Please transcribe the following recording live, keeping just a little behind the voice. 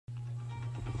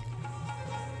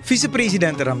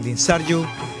Vicepresident Ramdien Sardjoe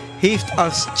heeft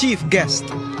als chief guest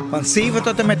van 7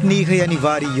 tot en met 9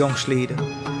 januari jongstleden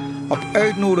op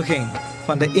uitnodiging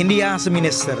van de Indiase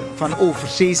minister van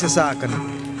Overzeese Zaken,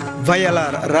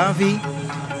 Vayalar Ravi,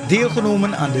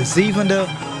 deelgenomen aan de 7e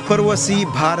Pravasi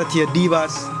Bharatya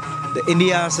Divas, de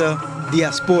Indiase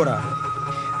diaspora.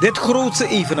 Dit grootste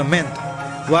evenement,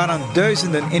 waaraan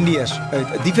duizenden Indiërs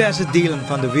uit diverse delen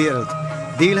van de wereld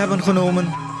deel hebben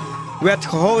genomen, werd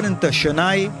gehouden te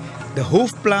Chennai, de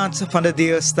hoofdplaats van de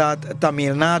deelstaat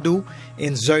Tamil Nadu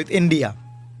in Zuid-India.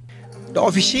 De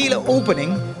officiële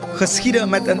opening geschiedde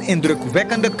met een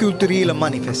indrukwekkende culturele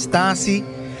manifestatie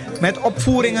met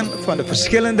opvoeringen van de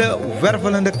verschillende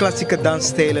wervelende klassieke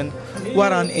dansstijlen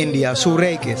waaraan India zo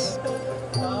rijk is.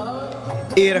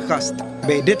 Eregast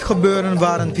bij dit gebeuren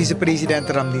waren vicepresident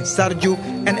Ramdien Sardjoe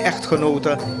en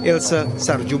echtgenote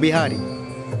Sardjoe Bihari.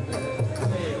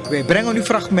 Wij brengen u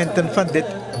fragmenten van dit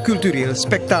cultureel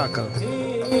spektakel.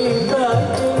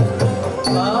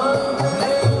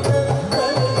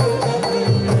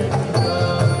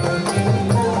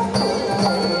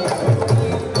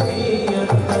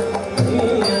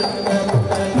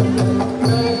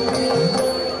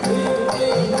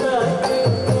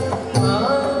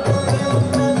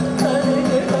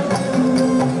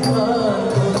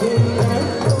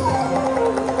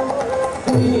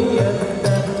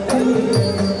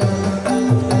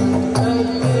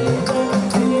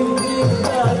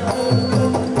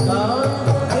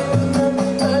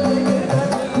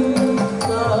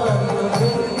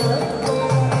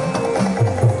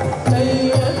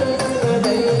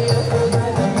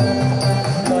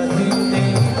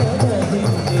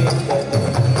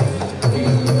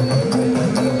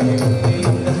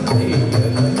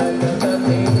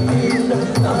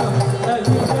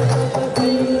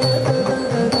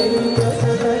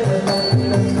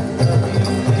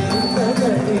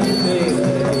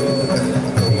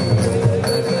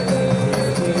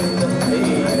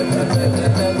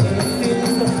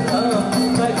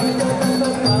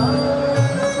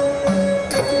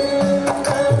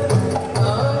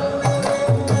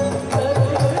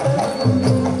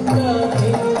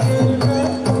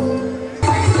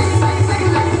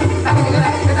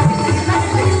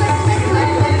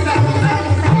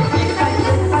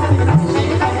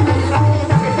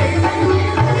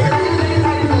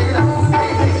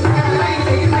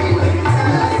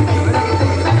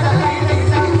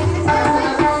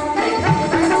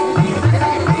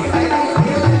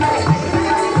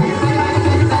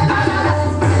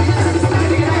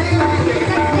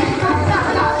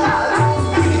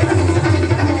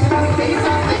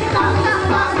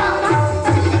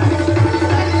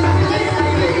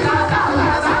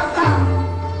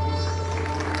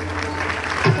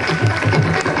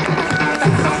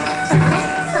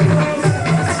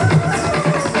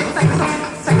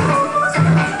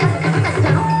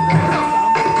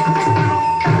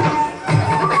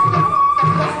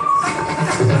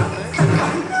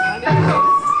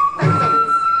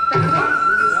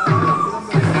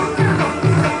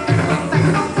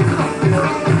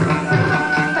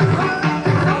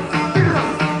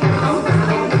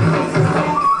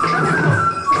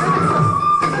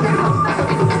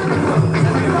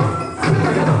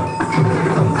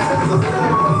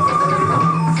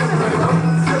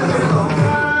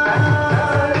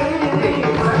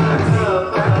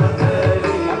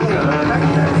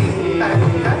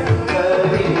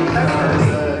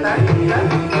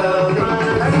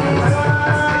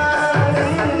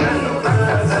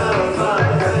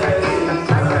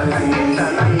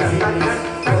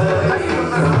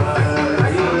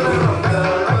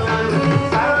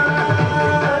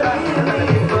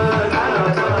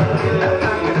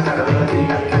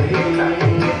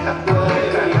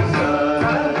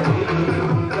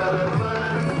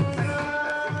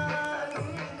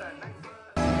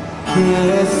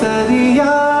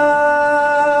 Sardjoe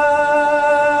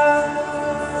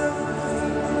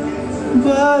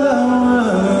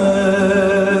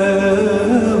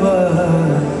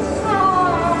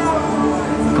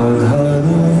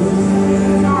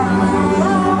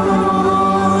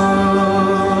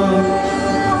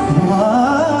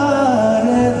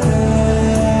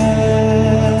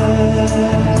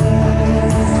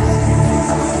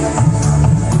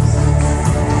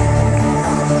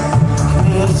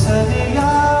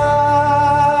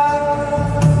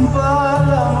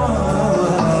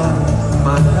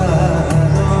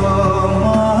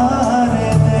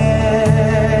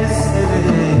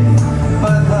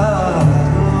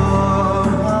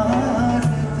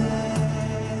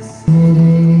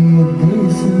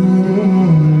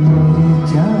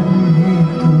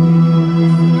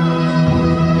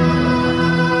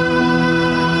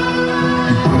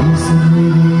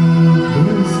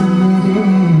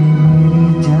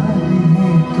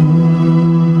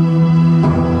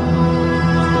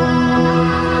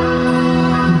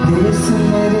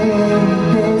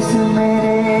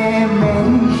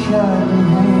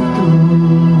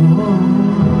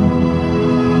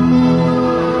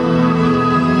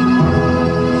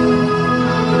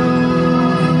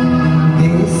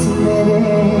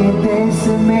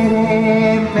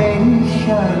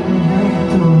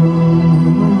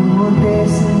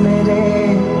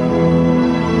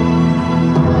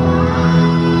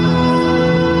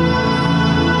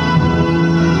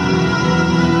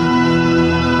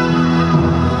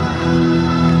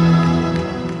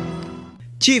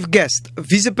chief guest,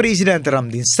 vicepresident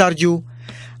Ramdien Sardjoe,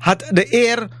 had de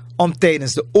eer om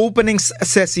tijdens de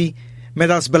openingssessie met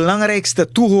als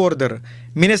belangrijkste toehoorder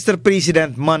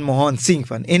minister-president Manmohan Singh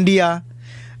van India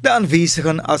de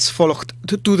aanwezigen als volgt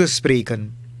toe te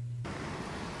spreken.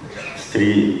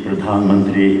 Sri Pradhan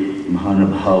Mantri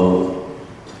Mahanabhav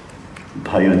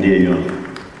Bhaiyo Deviyo,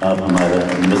 aap hamara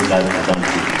namaskar karte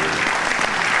hain.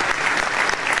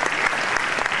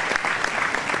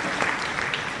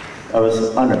 I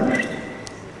was honored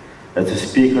as the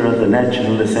Speaker of the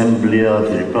National Assembly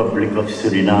of the Republic of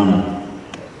Suriname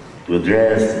to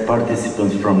address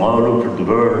participants from all over the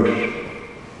world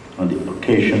on the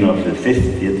occasion of the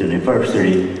 50th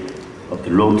anniversary of the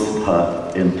Lok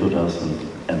Sabha in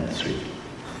 2003.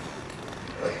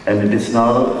 And it is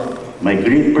now my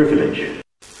great privilege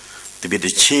to be the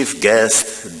chief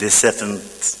guest this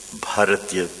 7th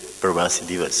Bharatya Pravasi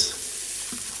Divas.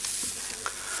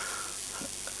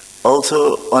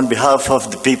 Also, on behalf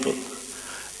of the people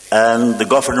and the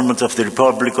government of the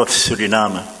Republic of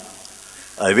Suriname,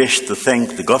 I wish to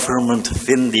thank the government of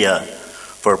India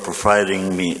for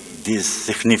providing me these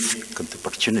significant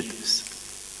opportunities.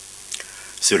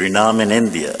 Suriname and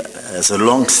India has a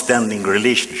long-standing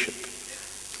relationship.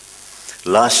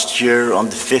 Last year, on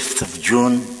the 5th of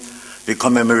June, we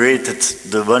commemorated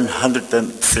the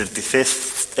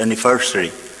 135th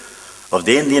anniversary of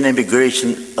the Indian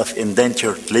immigration of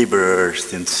indentured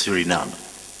laborers in Suriname.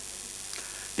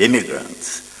 The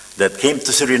immigrants that came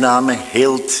to Suriname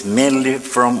hailed mainly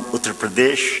from Uttar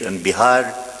Pradesh and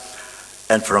Bihar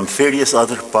and from various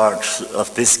other parts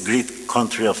of this great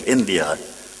country of India,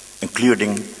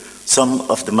 including some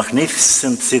of the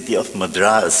magnificent city of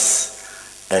Madras,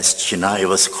 as Chennai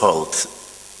was called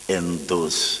in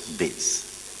those days.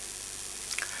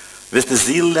 With the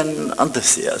zeal and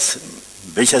enthusiasm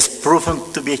which has proven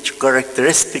to be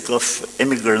characteristic of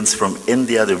immigrants from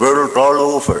India, the world all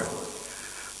over,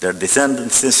 their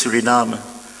descendants in Suriname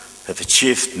have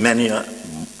achieved many a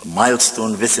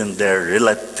milestone within their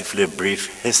relatively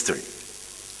brief history.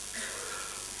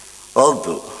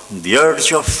 Although the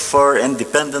urge for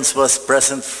independence was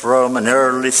present from an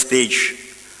early stage,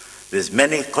 with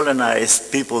many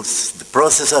colonized peoples, the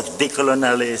process of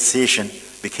decolonialization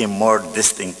became more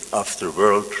distinct after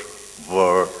World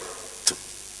War II.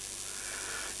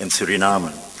 In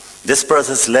Suriname, this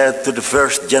process led to the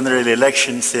first general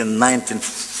elections in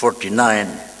 1949.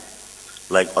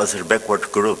 Like other backward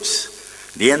groups,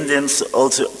 the Indians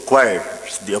also acquired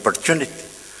the opportunity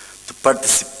to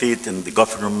participate in the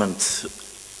government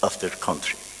of their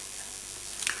country.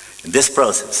 In this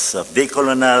process of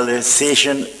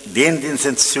decolonialization, the Indians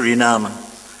in Suriname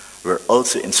were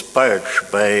also inspired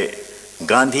by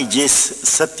Gandhiji's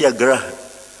Satyagraha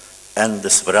and the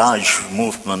Swaraj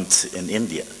movement in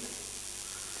India.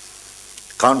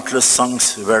 Countless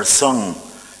songs were sung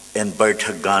in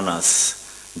Bharatya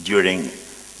Ganas during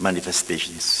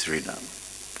manifestations in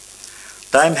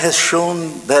Suriname. Time has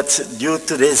shown that due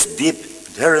to this deep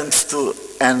adherence to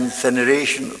and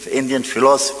veneration of Indian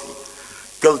philosophy,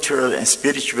 cultural and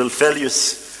spiritual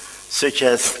values such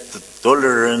as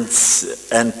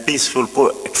tolerance and peaceful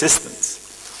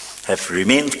coexistence have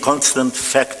remained constant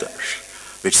factors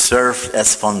which serve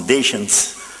as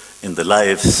foundations in the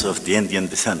lives of the Indian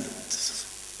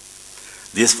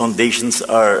descendants. These foundations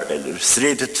are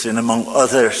illustrated in, among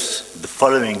others, the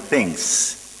following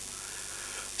things.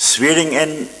 Swearing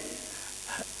in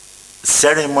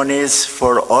ceremonies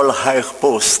for all high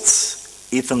posts,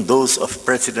 even those of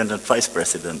president and vice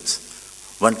president,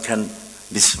 one can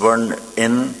be sworn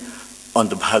in on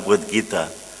the Bhagavad Gita,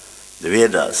 the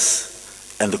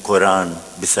Vedas, and the Quran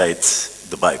besides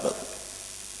the Bible.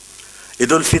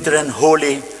 Eid al-Fitr and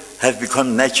Holi have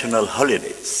become national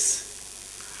holidays.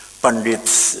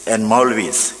 Pandits and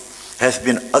Maulvis have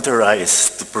been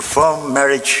authorized to perform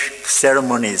marriage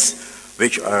ceremonies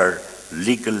which are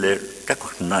legally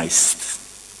recognized.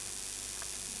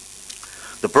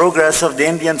 The progress of the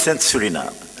Indians in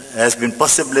Suriname has been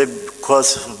possibly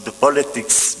because of the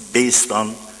politics based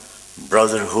on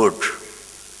brotherhood,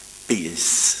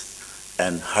 peace,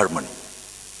 and harmony.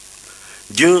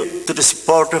 Due to the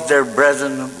support of their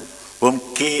brethren whom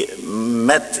they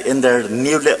met in their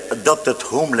newly adopted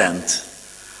homeland,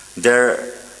 their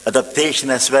adaptation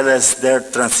as well as their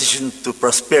transition to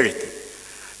prosperity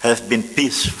have been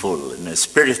peaceful in a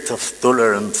spirit of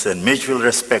tolerance and mutual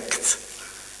respect,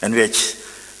 in which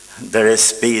there is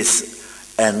space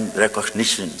and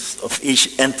recognition of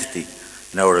each entity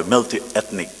in our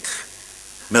multi-ethnic,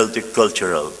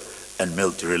 multicultural, and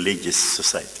multi-religious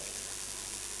society.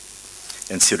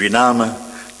 In Suriname,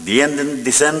 the Indian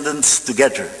descendants,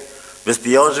 together with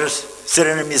the other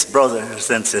Surinamese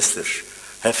brothers and sisters,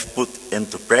 have put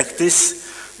into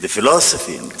practice the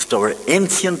philosophy that our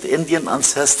ancient Indian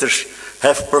ancestors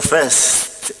have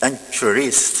professed and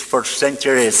cherished for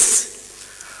centuries.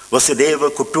 Vasudeva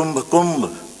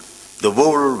Kutumbakam, the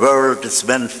whole world is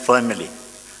one family.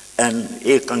 And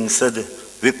Ekang said,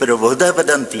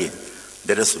 Vipravodabadanti,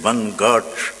 there is one God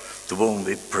to whom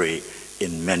we pray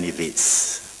in many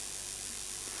ways.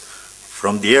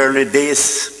 From the early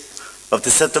days of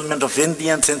the settlement of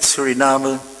Indians in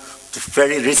Suriname to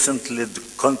very recently the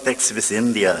contacts with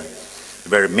India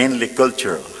were mainly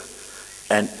cultural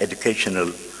and educational,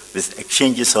 with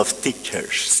exchanges of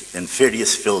teachers in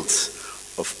various fields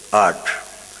of art,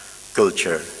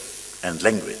 culture, and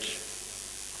language.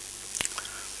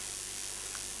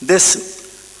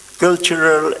 This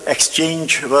cultural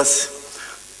exchange was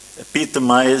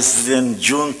epitomized in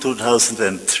June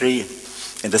 2003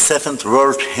 in the 7th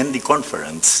World Hindi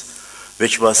Conference,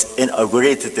 which was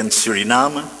inaugurated in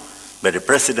Suriname by the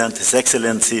President, His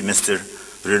Excellency, Mr.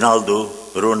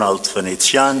 Ronald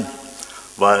Venetiaan,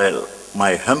 while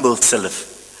my humble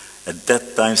self, at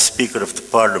that time Speaker of the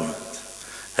Parliament,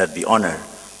 had the honor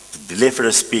to deliver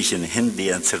a speech in Hindi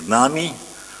and Suriname,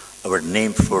 our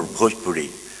name for Bhojpuri,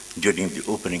 during the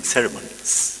opening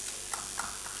ceremonies.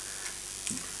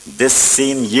 This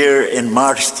same year, in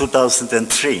March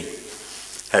 2003,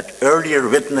 had earlier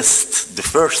witnessed the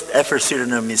first ever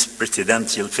Surinamese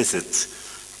presidential visit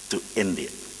to India.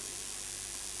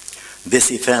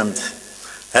 This event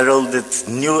heralded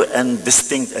new and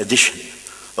distinct addition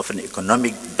of an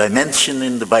economic dimension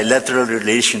in the bilateral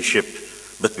relationship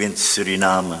between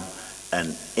Suriname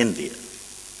and India.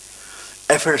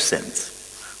 Ever since,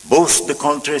 both the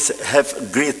countries have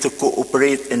agreed to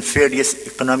cooperate in various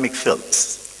economic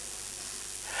fields: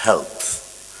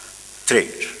 health,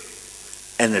 trade,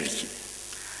 energy,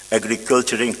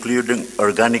 agriculture including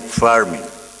organic farming,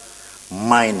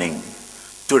 mining,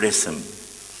 tourism,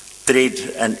 trade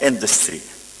and industry,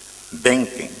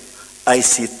 banking,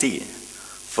 ICT,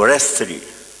 forestry,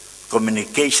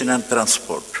 communication and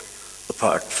transport,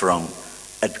 apart from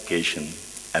education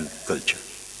and culture.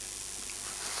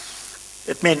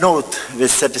 It may note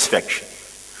with satisfaction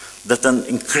that an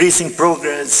increasing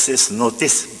progress is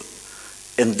noticeable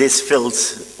in these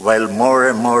fields, while more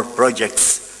and more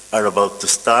projects are about to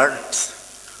start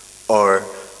or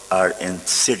are in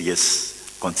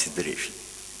serious consideration.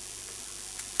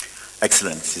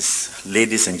 Excellencies,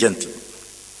 ladies and gentlemen,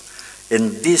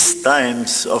 in these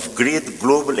times of great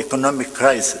global economic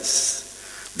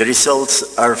crisis, the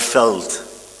results are felt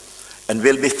and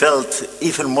will be felt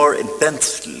even more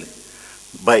intensely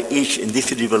by each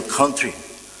individual country,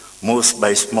 most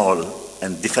by small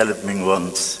and developing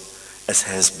ones, as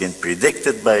has been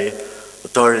predicted by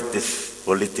authoritative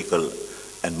political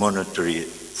and monetary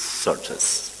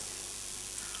sources.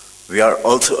 We are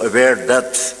also aware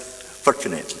that,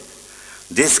 fortunately,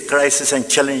 this crisis and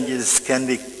challenges can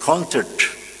be countered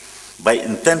by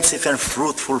intensive and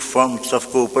fruitful forms of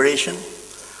cooperation,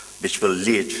 which will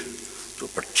lead to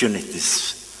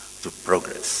opportunities to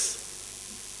progress.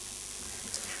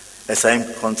 As I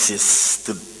am conscious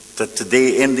that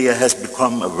today India has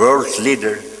become a world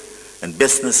leader in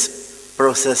business,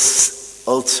 process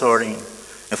outsourcing,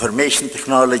 information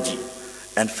technology,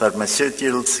 and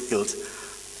pharmaceutical skills,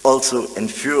 also in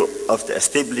view of the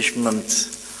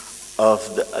establishment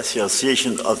of the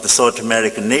Association of the South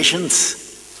American Nations,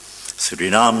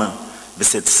 Suriname,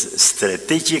 with its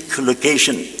strategic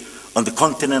location on the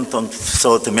continent of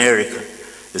South America,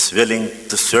 is willing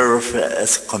to serve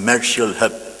as a commercial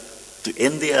hub to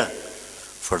India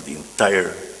for the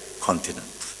entire continent.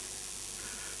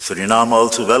 Suriname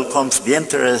also welcomes the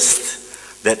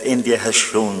interest that India has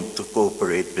shown to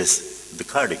cooperate with the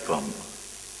CARICOM.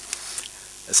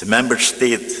 As a member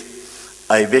state,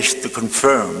 I wish to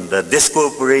confirm that this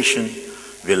cooperation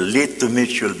will lead to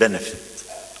mutual benefit.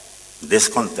 In this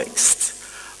context,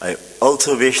 I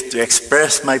also wish to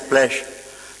express my pleasure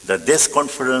that this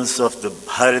conference of the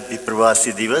Bharatya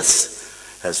Pravasi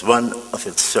Divas has one of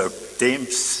its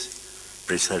sub-themes,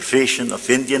 preservation of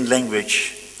Indian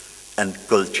language and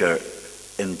culture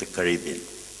in the Caribbean.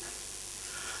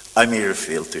 I may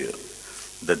reveal to you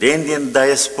that the Indian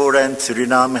diaspora in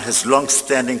Suriname has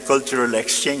long-standing cultural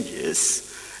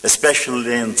exchanges,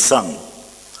 especially in song,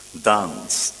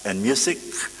 dance, and music,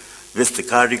 with the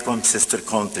CARICOM sister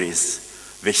countries,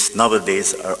 which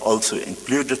nowadays are also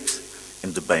included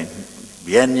in the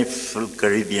biennial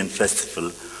Caribbean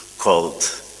festival called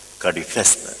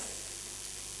CariFesta.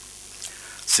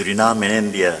 Suriname and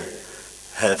India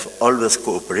have always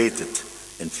cooperated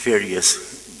in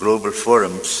various global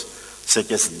forums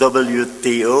such as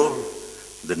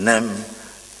WTO, the NEM,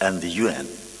 and the UN.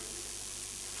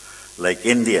 Like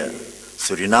India,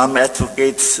 Suriname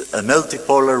advocates a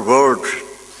multipolar world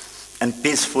and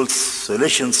peaceful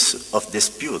solutions of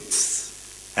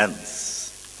disputes.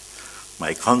 Hence,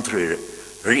 my country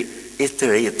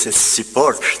reiterates its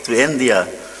support to India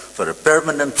for a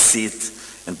permanent seat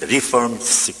in the reformed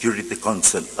Security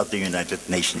Council of the United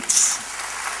Nations.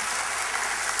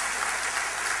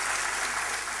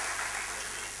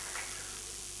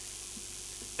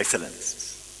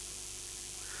 Excellencies,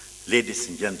 ladies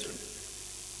and gentlemen,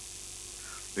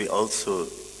 we also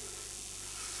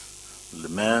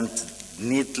lament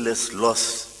needless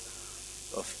loss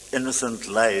of innocent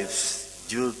lives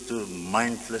due to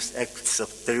mindless acts of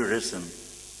terrorism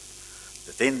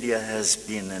that India has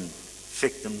been a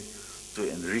victim to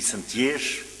in recent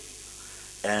years,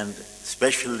 and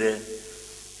especially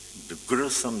the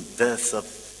gruesome deaths of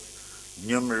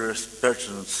numerous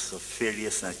persons of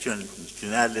various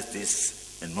nationalities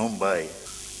in Mumbai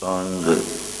on the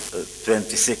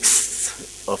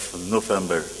 26th of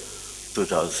November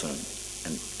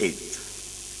 2008.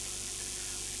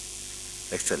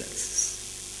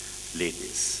 Excellencies,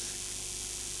 ladies,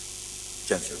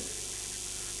 gentlemen,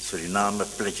 Suriname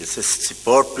pledges its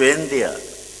support to India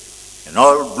in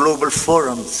all global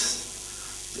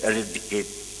forums to eradicate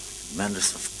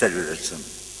manners of terrorism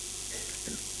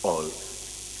in all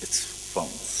its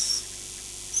forms.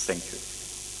 Thank you.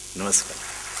 Namaskar.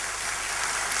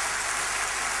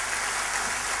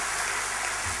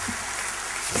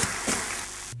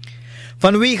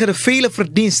 Vanwege de vele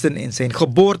verdiensten in zijn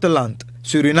geboorteland,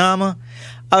 Suriname,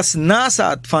 als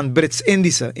nazaat van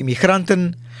Brits-Indische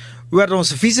immigranten, werd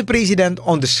onze vicepresident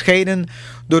onderscheiden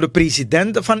door de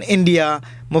president van India,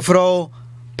 mevrouw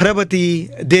Pravasi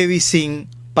Devi Singh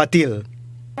Patil.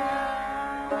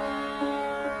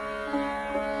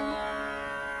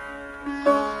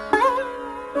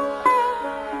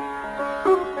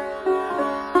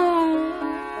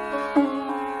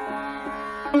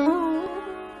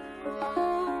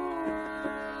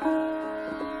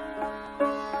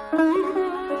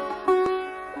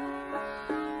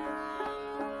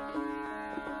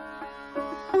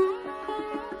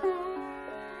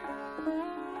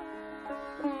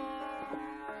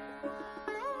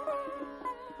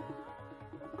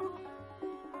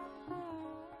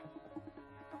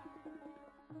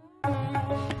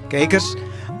 Kijkers,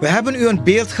 we hebben u een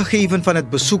beeld gegeven van het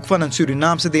bezoek van een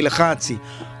Surinaamse delegatie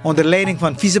onder leiding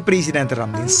van vicepresident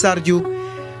Ramdien Sardjoe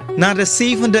naar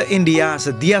de 7e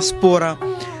Indiase diaspora,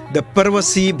 de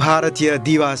Pravasi Bharatya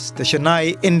Divas te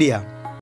Chennai, India.